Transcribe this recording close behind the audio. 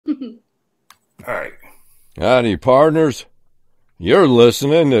All right. Howdy, partners. You're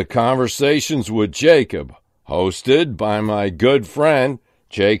listening to Conversations with Jacob, hosted by my good friend,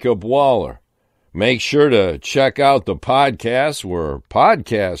 Jacob Waller. Make sure to check out the podcast where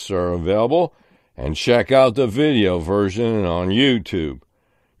podcasts are available and check out the video version on YouTube.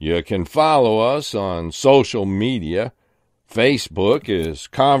 You can follow us on social media. Facebook is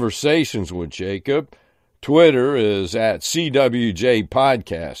Conversations with Jacob. Twitter is at CWJ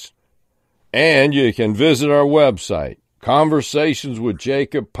Podcast. And you can visit our website,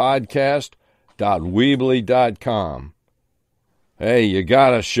 conversationswithjacobpodcast.weebly.com. Hey, you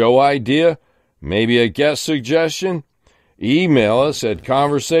got a show idea? Maybe a guest suggestion? Email us at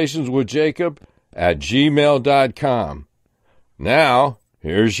conversationswithjacob@gmail.com. Now,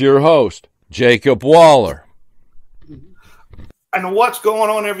 here's your host, Jacob Waller. And what's going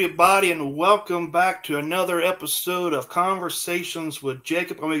on, everybody? And welcome back to another episode of Conversations with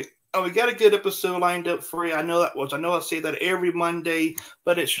Jacob. We got a good episode lined up for you. I know I say that every Monday,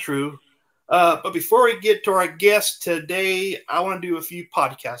 but it's true. But before we get to our guest today, I want to do a few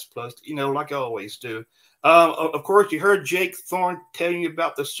podcast plugs, like I always do. Of course, you heard Jake Thorne telling you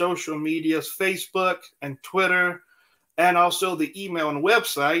about the social medias, Facebook and Twitter, and also the email and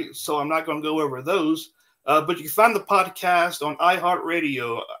website. So I'm not going to go over those. But you can find the podcast on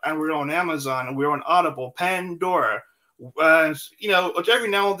iHeartRadio, and we're on Amazon, and we're on Audible, Pandora. Every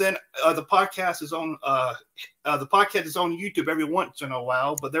now and then the podcast is on YouTube every once in a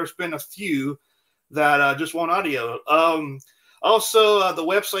while, but there's been a few that just want audio. Also, the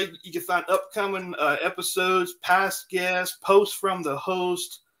website, you can find upcoming episodes, past guests, posts from the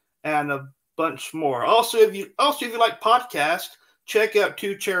host, and a bunch more. Also, if you like podcasts, check out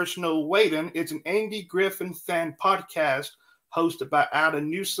Two Chairs No Waiting. It's an Andy Griffin fan podcast hosted by Adam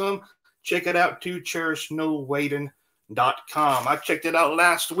Newsom. Check it out, twocairsnowaiting.com. I checked it out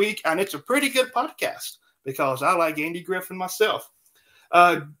last week, and it's a pretty good podcast because I like Andy Griffin myself.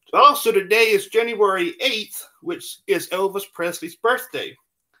 Also, today is January 8th, which is Elvis Presley's birthday.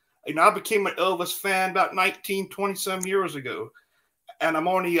 I became an Elvis fan about 20-some years ago, and I'm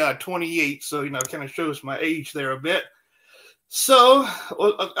only 28, so it kind of shows my age there a bit. So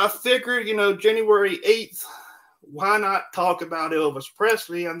I figured, January 8th, why not talk about Elvis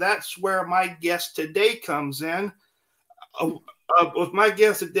Presley? And that's where my guest today comes in. With my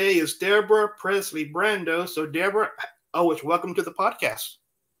guest today is Deborah Presley Brando. So Deborah, welcome to the podcast.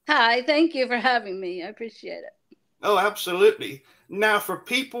 Hi, thank you for having me. I appreciate it. Oh, absolutely. Now, for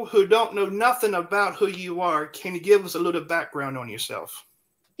people who don't know nothing about who you are, can you give us a little background on yourself?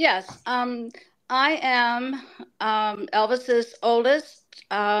 Yes. I am Elvis's oldest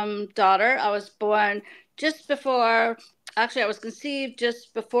daughter. I was born I was conceived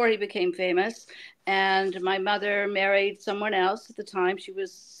just before he became famous. And my mother married someone else at the time. She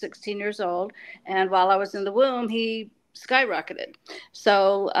was 16 years old. And while I was in the womb, he skyrocketed.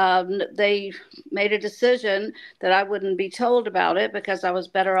 So they made a decision that I wouldn't be told about it because I was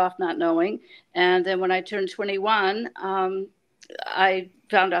better off not knowing. And then when I turned 21, I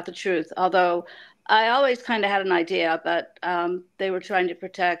found out the truth, although I always kind of had an idea, but they were trying to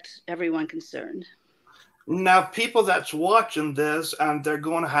protect everyone concerned. Now, people that's watching this, and they're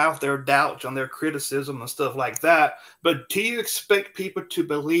going to have their doubts and their criticism and stuff like that, but do you expect people to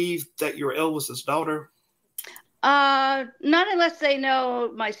believe that you're Elvis's daughter? Not unless they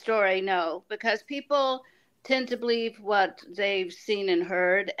know my story, no, because people tend to believe what they've seen and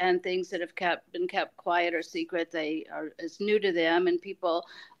heard, and things that have been kept quiet or secret is new to them. And people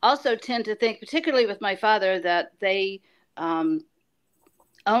also tend to think, particularly with my father, that they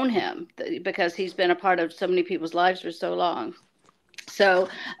own him because he's been a part of so many people's lives for so long. So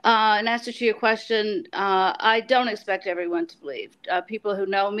in answer to your question, I don't expect everyone to believe. People who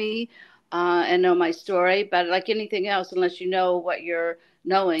know me and know my story, but like anything else, unless you know what you're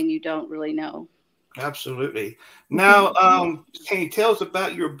knowing, you don't really know. Absolutely. Now, can you tell us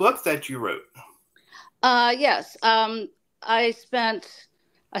about your book that you wrote? Yes. I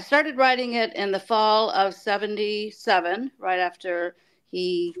started writing it in the fall of 1977, right after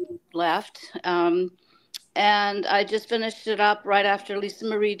he left. And I just finished it up right after Lisa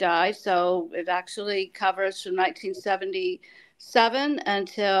Marie died. So it actually covers from 1977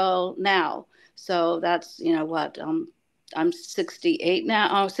 until now. So that's, I'm 68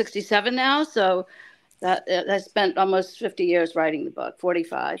 now, 67 now. So I spent almost 50 years writing the book,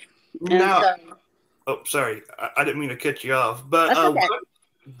 45. Sorry, I didn't mean to cut you off, but okay.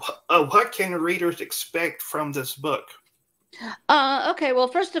 What can readers expect from this book? Okay, well,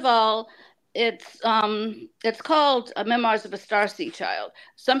 first of all, it's called Memoirs of a Starseed Child.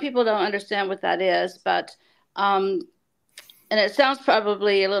 Some people don't understand what that is, but and it sounds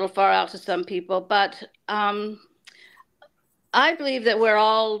probably a little far out to some people, but I believe that we're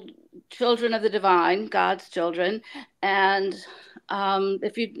all children of the divine, God's children. And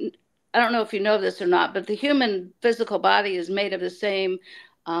if you, I don't know if you know this or not, but the human physical body is made of the same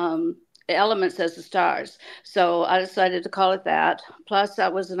elements as the stars. So I decided to call it that. Plus,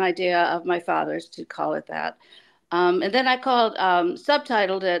 that was an idea of my father's to call it that. And then I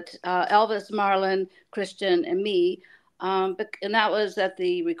subtitled it Elvis, Marlon, Christian, and Me. And that was at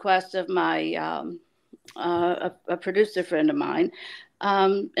the request of my a producer friend of mine.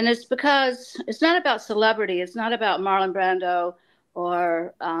 And it's because it's not about celebrity. It's not about Marlon Brando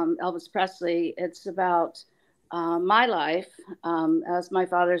or Elvis Presley. It's about my life as my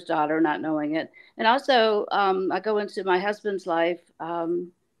father's daughter, not knowing it. And also, I go into my husband's life,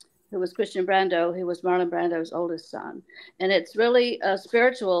 who was Christian Brando, who was Marlon Brando's oldest son. And it's really a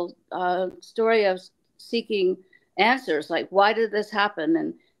spiritual story of seeking answers, like why did this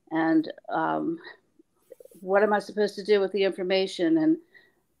happen, and what am I supposed to do with the information?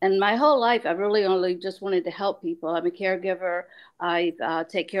 And my whole life, I've really only just wanted to help people. I'm a caregiver. I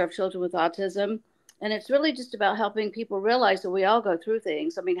take care of children with autism. And it's really just about helping people realize that we all go through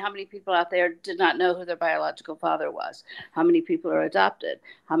things. I mean, how many people out there did not know who their biological father was? How many people are adopted?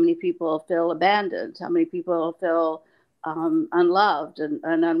 How many people feel abandoned? How many people feel unloved and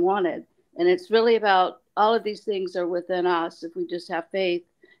unwanted? And it's really about all of these things are within us if we just have faith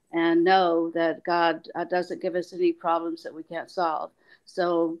and know that God doesn't give us any problems that we can't solve.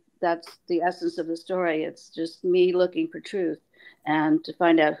 So that's the essence of the story. It's just me looking for truth and to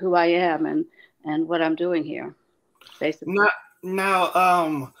find out who I am and what I'm doing here, basically.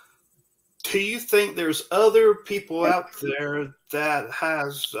 Now, do you think there's other people out there that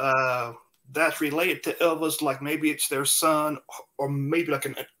has that's related to Elvis? Like maybe it's their son, or maybe like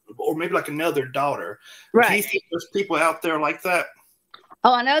another daughter. Right. Do you think there's people out there like that?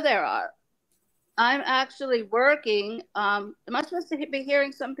 Oh, I know there are. I'm actually working. Am I supposed to be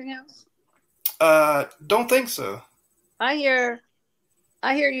hearing something else? Don't think so. I hear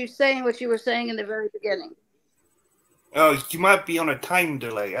you saying what you were saying in the very beginning. Oh, you might be on a time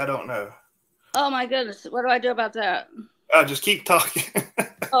delay. I don't know. Oh my goodness. What do I do about that? Just keep talking.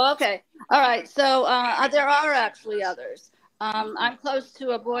 Oh, okay. All right. So there are actually others. I'm close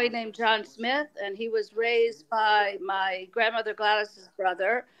to a boy named John Smith, and he was raised by my grandmother Gladys's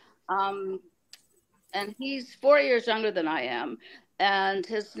brother. And he's 4 years younger than I am. And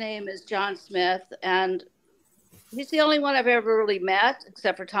his name is John Smith. And he's the only one I've ever really met,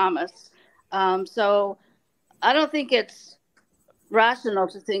 except for Thomas. So I don't think it's rational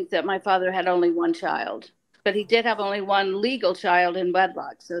to think that my father had only one child. But he did have only one legal child in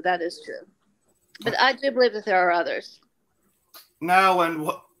wedlock. So that is true. But I do believe that there are others. Now, and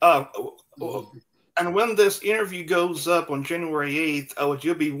when this interview goes up on January 8th,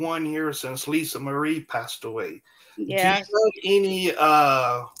 you'll be 1 year since Lisa Marie passed away. Yeah. Do you have any,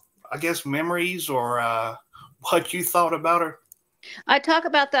 I guess, memories or what you thought about her? I talk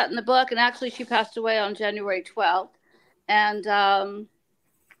about that in the book, and actually she passed away on January 12th. And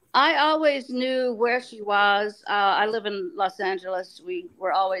I always knew where she was. I live in Los Angeles. We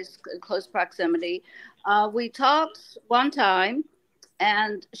were always in close proximity. We talked one time,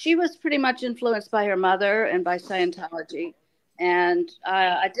 and she was pretty much influenced by her mother and by Scientology. And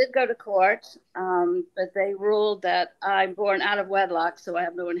I did go to court, but they ruled that I'm born out of wedlock, so I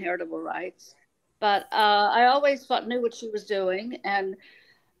have no inheritable rights. But I always knew what she was doing, and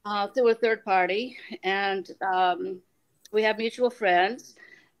through a third party. And we have mutual friends.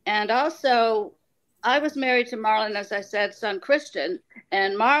 And also, I was married to Marlon, as I said, son Christian,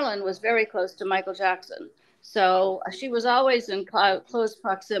 and Marlon was very close to Michael Jackson. So she was always in close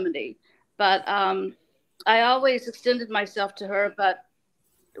proximity. But I always extended myself to her, but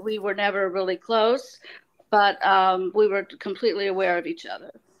we were never really close. But we were completely aware of each other.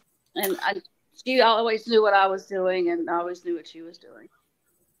 And she always knew what I was doing, and I always knew what she was doing.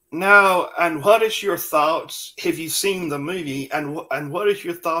 Now, and what is your thoughts? Have you seen the movie? And what is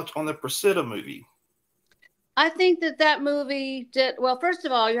your thoughts on the Priscilla movie? I think that movie did well. First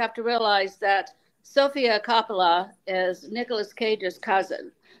of all, you have to realize that Sofia Coppola is Nicolas Cage's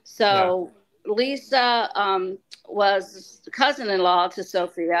cousin. So yeah. Lisa was cousin-in-law to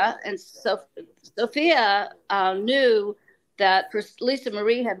Sofia, and Sofia knew that Lisa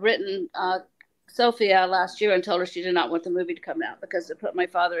Marie had written Sofia last year and told her she did not want the movie to come out because it put my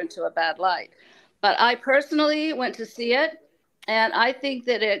father into a bad light. But I personally went to see it, and I think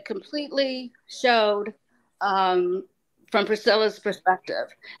that it completely showed from Priscilla's perspective.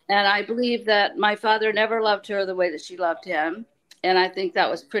 And I believe that my father never loved her the way that she loved him. And I think that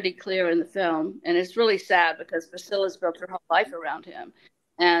was pretty clear in the film. And it's really sad because Priscilla's built her whole life around him.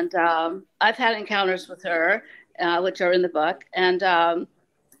 And I've had encounters with her, which are in the book. And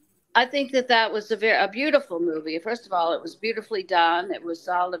I think that that was a beautiful movie. First of all, it was beautifully done. It was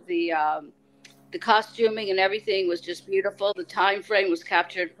all of the costuming and everything was just beautiful. The time frame was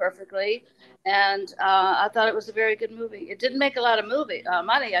captured perfectly. And I thought it was a very good movie. It didn't make a lot of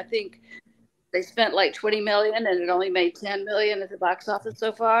money. I think they spent like 20 million and it only made 10 million at the box office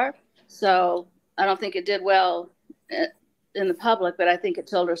so far. So I don't think it did well in the public, but I think it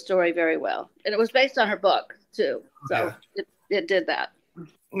told her story very well. And it was based on her book too. So it did that.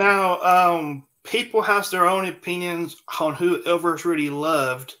 Now, people have their own opinions on who Elvis really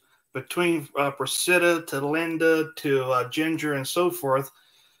loved, between Priscilla to Linda to Ginger and so forth.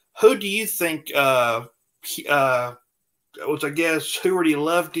 Who do you think was, I guess, who really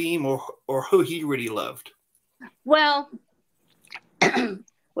loved him, or who he really loved? Well,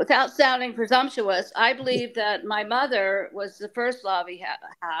 without sounding presumptuous, I believe that my mother was the first love he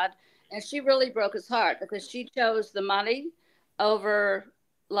had, and she really broke his heart because she chose the money over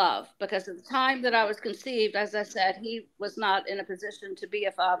love. Because at the time that I was conceived, as I said, he was not in a position to be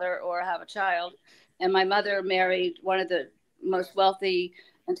a father or have a child, and my mother married one of the most wealthy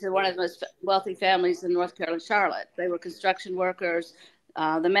into one of the most wealthy families in North Carolina, Charlotte. They were construction workers.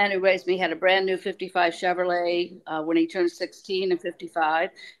 The man who raised me had a brand new 55 Chevrolet when he turned 16 and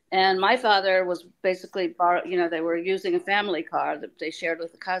 55. And my father was basically, they were using a family car that they shared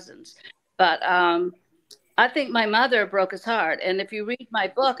with the cousins. But I think my mother broke his heart. And if you read my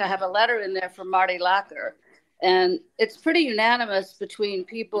book, I have a letter in there from Marty Lacker. And it's pretty unanimous between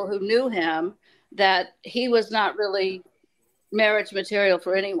people who knew him that he was not really marriage material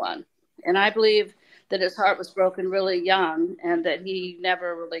for anyone. And I believe that his heart was broken really young and that he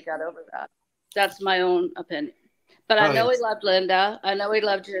never really got over that. That's my own opinion. But I know he loved Linda. I know he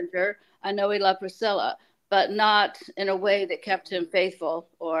loved Ginger. I know he loved Priscilla, but not in a way that kept him faithful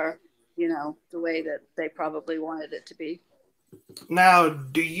or, the way that they probably wanted it to be. Now,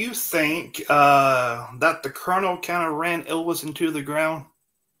 do you think that the Colonel kind of ran Elvis into the ground?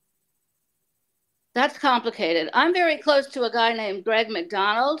 That's complicated. I'm very close to a guy named Greg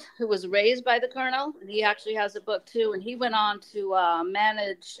McDonald, who was raised by the Colonel. And he actually has a book too. And he went on to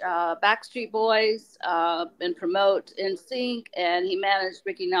manage Backstreet Boys and promote NSYNC. And he managed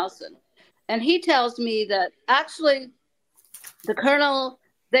Ricky Nelson. And he tells me that actually the Colonel,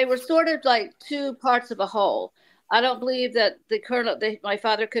 they were sort of like two parts of a whole. I don't believe that the Colonel, my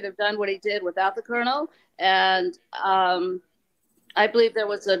father could have done what he did without the Colonel. And I believe there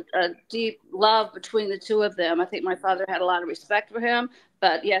was a deep love between the two of them. I think my father had a lot of respect for him,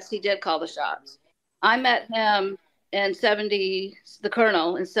 but yes, he did call the shots. I met him in the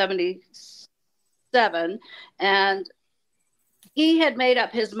Colonel in 77, and he had made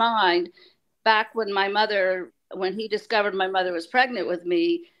up his mind back when he discovered my mother was pregnant with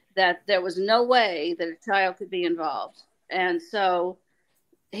me, that there was no way that a child could be involved. And so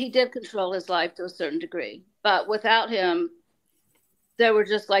he did control his life to a certain degree, but without him, they were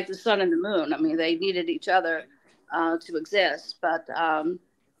just like the sun and the moon. I mean, they needed each other to exist. But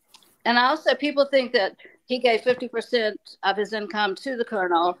and also people think that he gave 50% of his income to the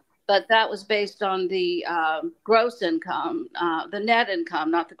Colonel, but that was based on the gross income, the net income,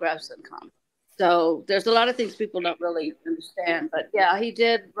 not the gross income. So there's a lot of things people don't really understand. But yeah, he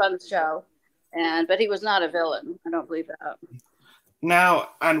did run the show, but he was not a villain. I don't believe that. Now,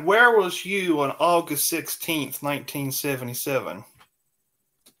 and where was you on August 16th, 1977?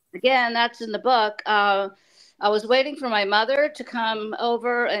 Again, that's in the book. I was waiting for my mother to come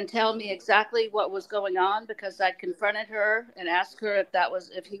over and tell me exactly what was going on because I confronted her and asked her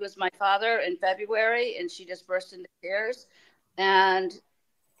if he was my father in February, and she just burst into tears. And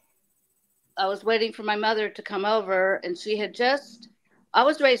I was waiting for my mother to come over, and I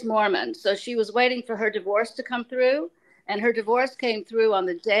was raised Mormon, so she was waiting for her divorce to come through, and her divorce came through on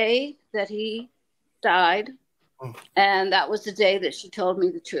the day that he died. And that was the day that she told me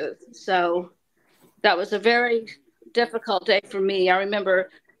the truth. So that was a very difficult day for me. I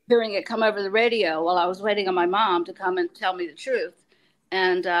remember hearing it come over the radio while I was waiting on my mom to come and tell me the truth.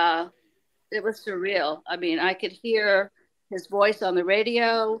 And it was surreal. I mean, I could hear his voice on the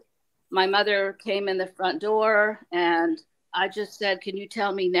radio. My mother came in the front door and I just said, "Can you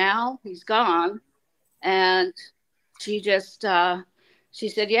tell me now? He's gone." And she just... she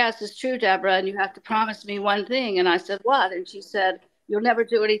said, "Yes, it's true, Deborah, and you have to promise me one thing." And I said, "What?" And she said, "You'll never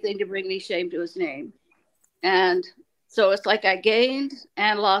do anything to bring any shame to his name." And so it's like I gained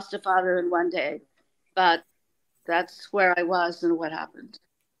and lost a father in one day. But that's where I was and what happened.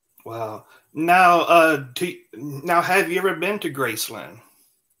 Wow. Now, now, have you ever been to Graceland?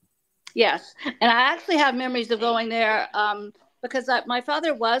 Yes, and I actually have memories of going there because my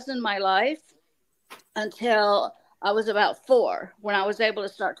father was in my life until I was about 4 when I was able to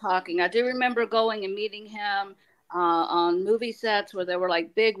start talking. I do remember going and meeting him on movie sets where there were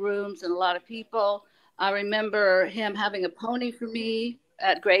like big rooms and a lot of people. I remember him having a pony for me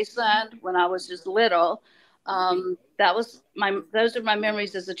at Graceland when I was just little. Those are my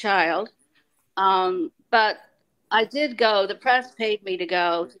memories as a child. But I did go. The press paid me to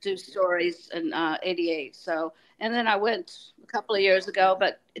go to do stories in '88. So, and then I went a couple of years ago.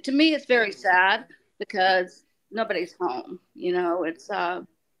 But to me, it's very sad because nobody's home. You know, it's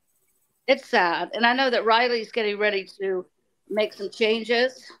sad. And I know that Riley's getting ready to make some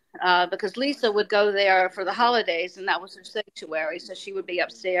changes because Lisa would go there for the holidays, and that was her sanctuary. So she would be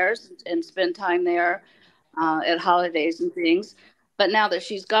upstairs and spend time there at holidays and things. But now that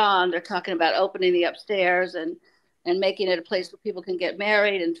she's gone, they're talking about opening the upstairs and making it a place where people can get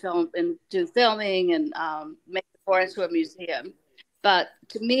married and film and do filming and make it more into a museum. But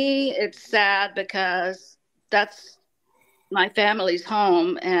to me, it's sad because that's my family's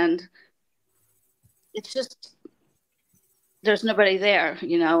home, and it's just there's nobody there,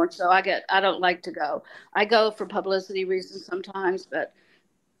 you know. And so I don't like to go. I go for publicity reasons sometimes, but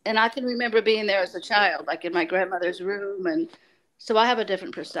and I can remember being there as a child, like in my grandmother's room, and so I have a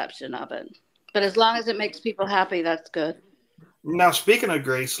different perception of it. But as long as it makes people happy, that's good. Now, speaking of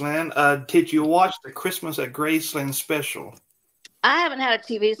Graceland, did you watch the Christmas at Graceland special? I haven't had a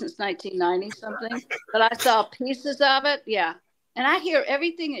TV since 1990 something, but I saw pieces of it. Yeah, and I hear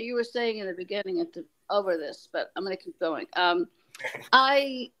everything that you were saying in the beginning over this, but I'm going to keep going.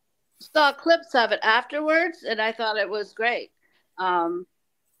 I saw clips of it afterwards, and I thought it was great. Um,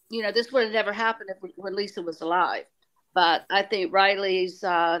 you know, this would have never happened when Lisa was alive. But I think Riley's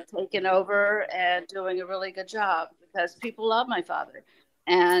taken over and doing a really good job because people love my father,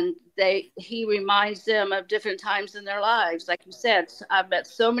 and he reminds them of different times in their lives. Like you said, I've met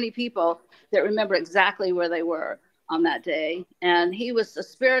so many people that remember exactly where they were on that day, and he was a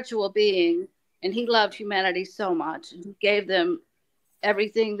spiritual being, and he loved humanity so much, and he gave them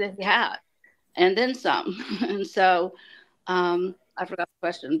everything that he had, and then some. And so I forgot the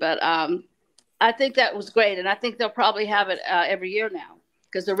question, but I think that was great, and I think they'll probably have it every year now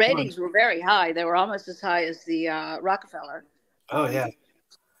because the ratings were very high. They were almost as high as the Rockefeller. Oh, yeah.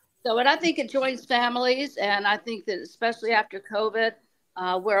 So, and I think it joins families, and I think that especially after COVID,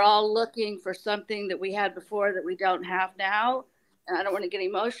 we're all looking for something that we had before that we don't have now. And I don't want to get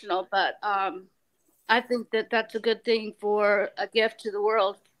emotional, but I think that that's a good thing for a gift to the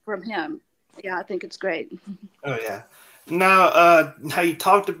world from him. Yeah, I think it's great. Oh, yeah. Now you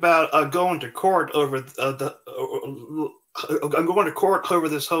talked about going to court over going to court over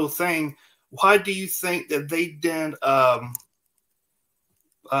this whole thing. Why do you think that they didn't kind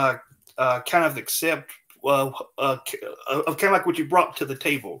of accept kind of like what you brought to the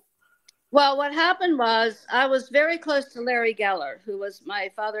table? Well, what happened was I was very close to Larry Geller, who was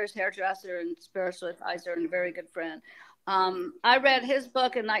my father's hairdresser and spiritual advisor and a very good friend. I read his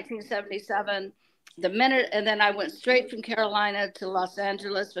book in 1977, and then I went straight from Carolina to Los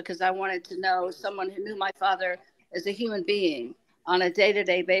Angeles because I wanted to know someone who knew my father as a human being on a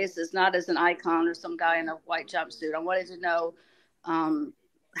day-to-day basis, not as an icon or some guy in a white jumpsuit. I wanted to know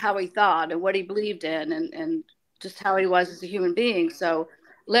how he thought and what he believed in and just how he was as a human being. So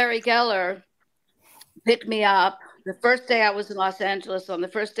Larry Geller picked me up the first day I was in Los Angeles on the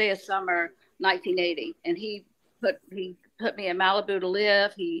first day of summer, 1980. And he put me in Malibu to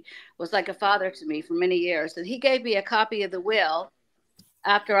live. He was like a father to me for many years. And he gave me a copy of the will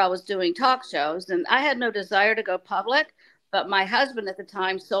after I was doing talk shows. And I had no desire to go public, but my husband at the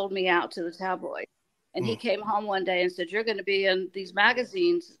time sold me out to the tabloid. And he came home one day and said, "You're going to be in these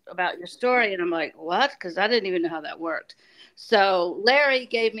magazines about your story." And I'm like, "What?" Because I didn't even know how that worked. So Larry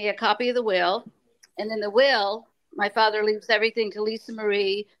gave me a copy of the will. And in the will, my father leaves everything to Lisa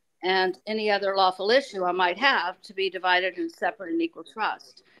Marie and any other lawful issue I might have to be divided in separate and equal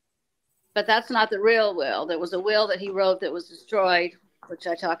trust. But that's not the real will. There was a will that he wrote that was destroyed, which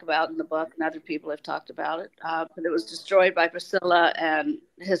I talk about in the book, and other people have talked about it. But it was destroyed by Priscilla and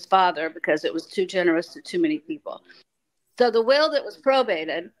his father because it was too generous to too many people. So the will that was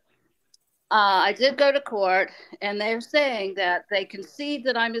probated, I did go to court, and they're saying that they concede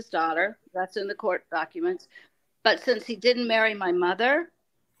that I'm his daughter. That's in the court documents. But since he didn't marry my mother,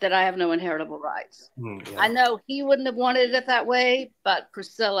 that I have no inheritable rights. Yeah. I know he wouldn't have wanted it that way, but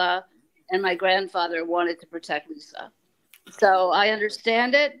Priscilla and my grandfather wanted to protect Lisa. So I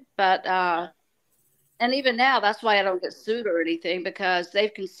understand it, but And even now, that's why I don't get sued or anything, because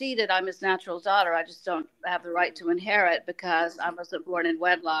they've conceded I'm his natural daughter. I just don't have the right to inherit because I wasn't born in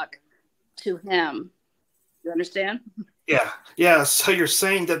wedlock to him. You understand? Yeah, yeah. So you're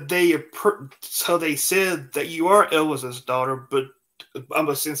saying that so they said that you are Elvis's daughter, but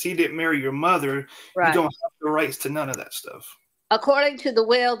since he didn't marry your mother, you Right. don't have the rights to none of that stuff. According to the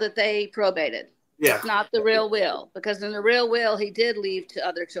will that they probated. Yeah. It's not the real will, because in the real will, he did leave to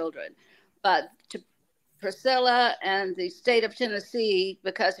other children. But to Priscilla and the state of Tennessee,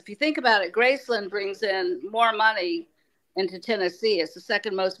 because if you think about it, Graceland brings in more money into Tennessee. It's the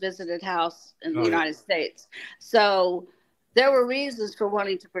second most visited house in the United States. So there were reasons for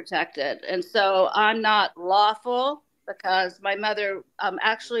wanting to protect it. And so I'm not lawful because my mother,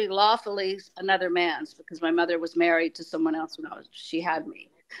 actually lawfully another man's, because my mother was married to someone else when she had me.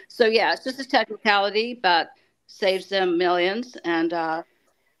 So yeah, it's just a technicality, but saves them millions. And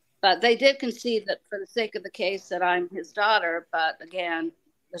but they did concede that for the sake of the case that I'm his daughter. But again,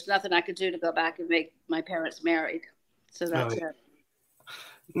 there's nothing I could do to go back and make my parents married. So that's it.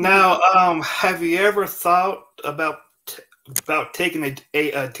 Now, have you ever thought about taking a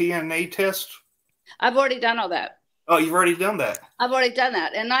DNA test? I've already done all that. Oh, you've already done that. I've already done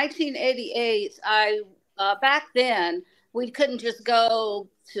that. In 1988, back then, we couldn't just go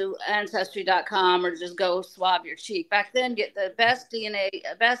to Ancestry.com or just go swab your cheek. Back then, get the best DNA,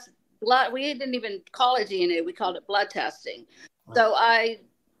 best blood. We didn't even call it DNA. We called it blood testing. So I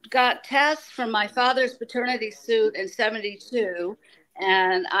got tests from my father's paternity suit in 72,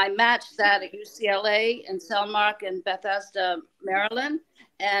 and I matched that at UCLA and Selmark and Bethesda, Maryland,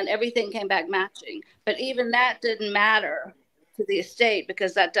 and everything came back matching. But even that didn't matter to the estate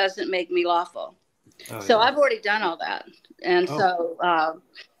because that doesn't make me lawful. So I've already done all that. And so,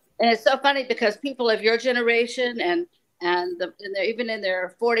 and it's so funny because people of your generation and even in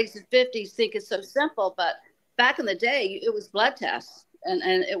their 40s and 50s think it's so simple. But back in the day, it was blood tests and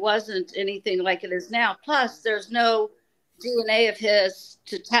it wasn't anything like it is now. Plus, there's no DNA of his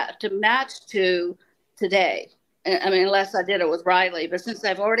to match to today. I mean, unless I did it with Riley. But since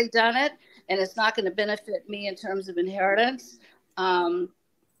I've already done it and it's not going to benefit me in terms of inheritance,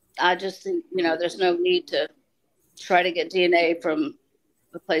 I just think, there's no need to try to get DNA from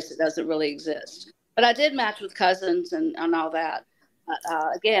a place that doesn't really exist. But I did match with cousins and all that. But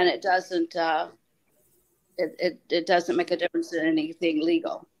again, it doesn't it doesn't make a difference in anything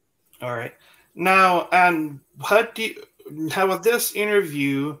legal. All right. Now, with this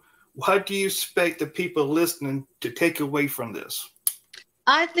interview, what do you expect the people listening to take away from this?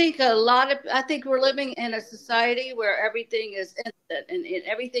 I think we're living in a society where everything is instant, and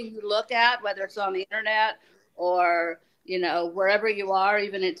everything you look at, whether it's on the internet or wherever you are,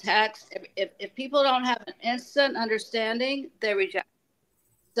 even in text, if people don't have an instant understanding, they reject.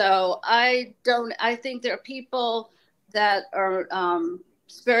 So I think there are people that are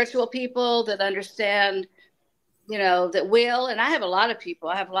spiritual people that understand, that will, and I have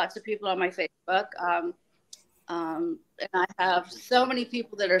lots of people on my Facebook. And I have so many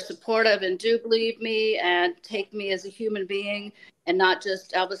people that are supportive and do believe me and take me as a human being and not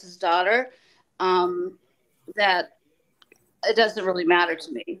just Elvis's daughter, that it doesn't really matter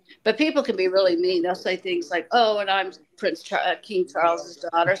to me. But people can be really mean. They'll say things like, oh, and I'm King Charles's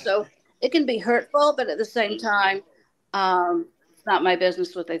daughter. So it can be hurtful, but at the same time, it's not my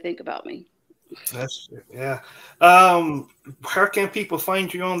business what they think about me. That's yeah. Where can people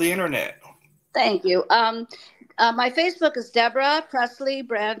find you on the internet? Thank you. My Facebook is Deborah Presley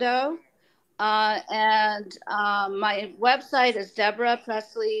Brando. And my website is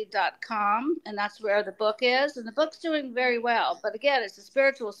deborahpresley.com, and that's where the book is. And the book's doing very well. But again, it's a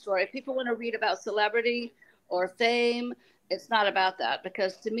spiritual story. If people want to read about celebrity or fame, it's not about that.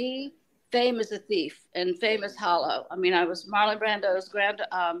 Because to me, fame is a thief and fame is hollow. I mean, I was Marlon Brando's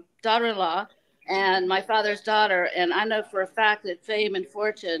daughter-in-law and my father's daughter. And I know for a fact that fame and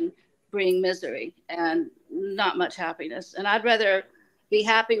fortune bring misery and not much happiness. And I'd rather be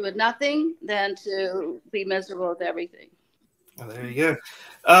happy with nothing than to be miserable with everything. Oh, there you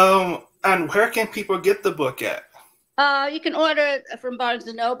go. And where can people get the book at? You can order it from Barnes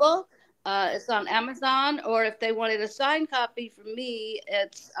 & Noble. It's on Amazon. Or if they wanted a signed copy from me,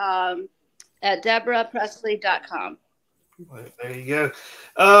 it's at deborahpresley.com. There you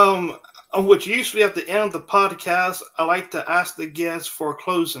go. Which usually at the end of the podcast, I like to ask the guests for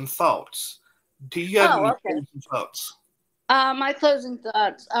closing thoughts. Do you have any closing thoughts? My closing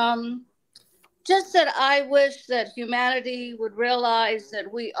thoughts. Just that I wish that humanity would realize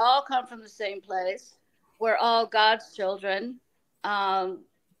that we all come from the same place. We're all God's children.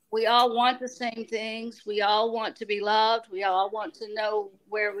 We all want the same things. We all want to be loved. We all want to know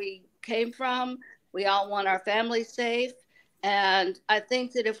where we came from We all want our families safe. And I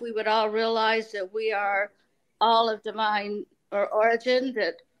think that if we would all realize that we are all of divine or origin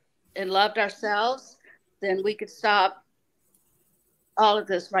that and loved ourselves, then we could stop all of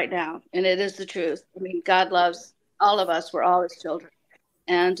this right now. And it is the truth. I mean, God loves all of us. We're all his children.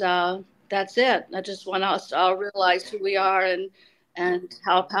 And that's it. I just want us to all realize who we are and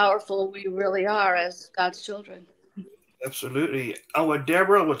how powerful we really are as God's children. Absolutely. With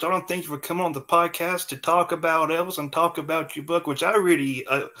Deborah, which I don't thank you for coming on the podcast to talk about Elvis and talk about your book, which I really,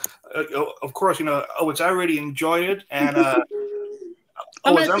 of course, which I really enjoyed it. And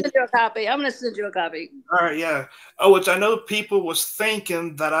I'm going to send you a copy. I'm going to send you a copy. All right, yeah. Which I know people was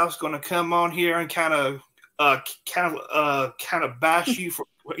thinking that I was going to come on here and kind of bash you for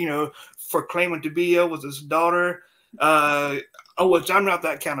for claiming to be Elvis's daughter. Which I'm not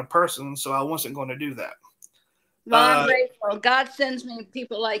that kind of person, so I wasn't going to do that. Well, I'm grateful. God sends me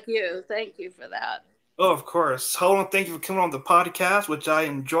people like you. Thank you for that. Oh, of course. Hold on. Thank you for coming on the podcast, which I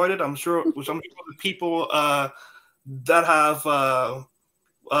enjoyed it. I'm sure some people that have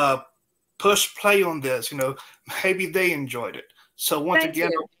push play on this, maybe they enjoyed it. So once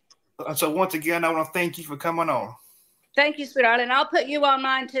again, I want to thank you for coming on. Thank you, sweetheart. And I'll put you on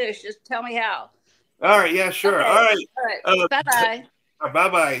mine too. Just tell me how. All right. Yeah, sure. Okay. All right. Bye-bye.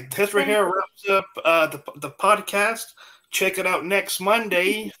 Bye-bye. This right here wraps up the podcast. Check it out next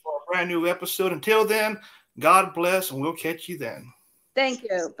Monday for a brand new episode. Until then, God bless, and we'll catch you then. Thank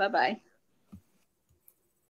you. Bye-bye.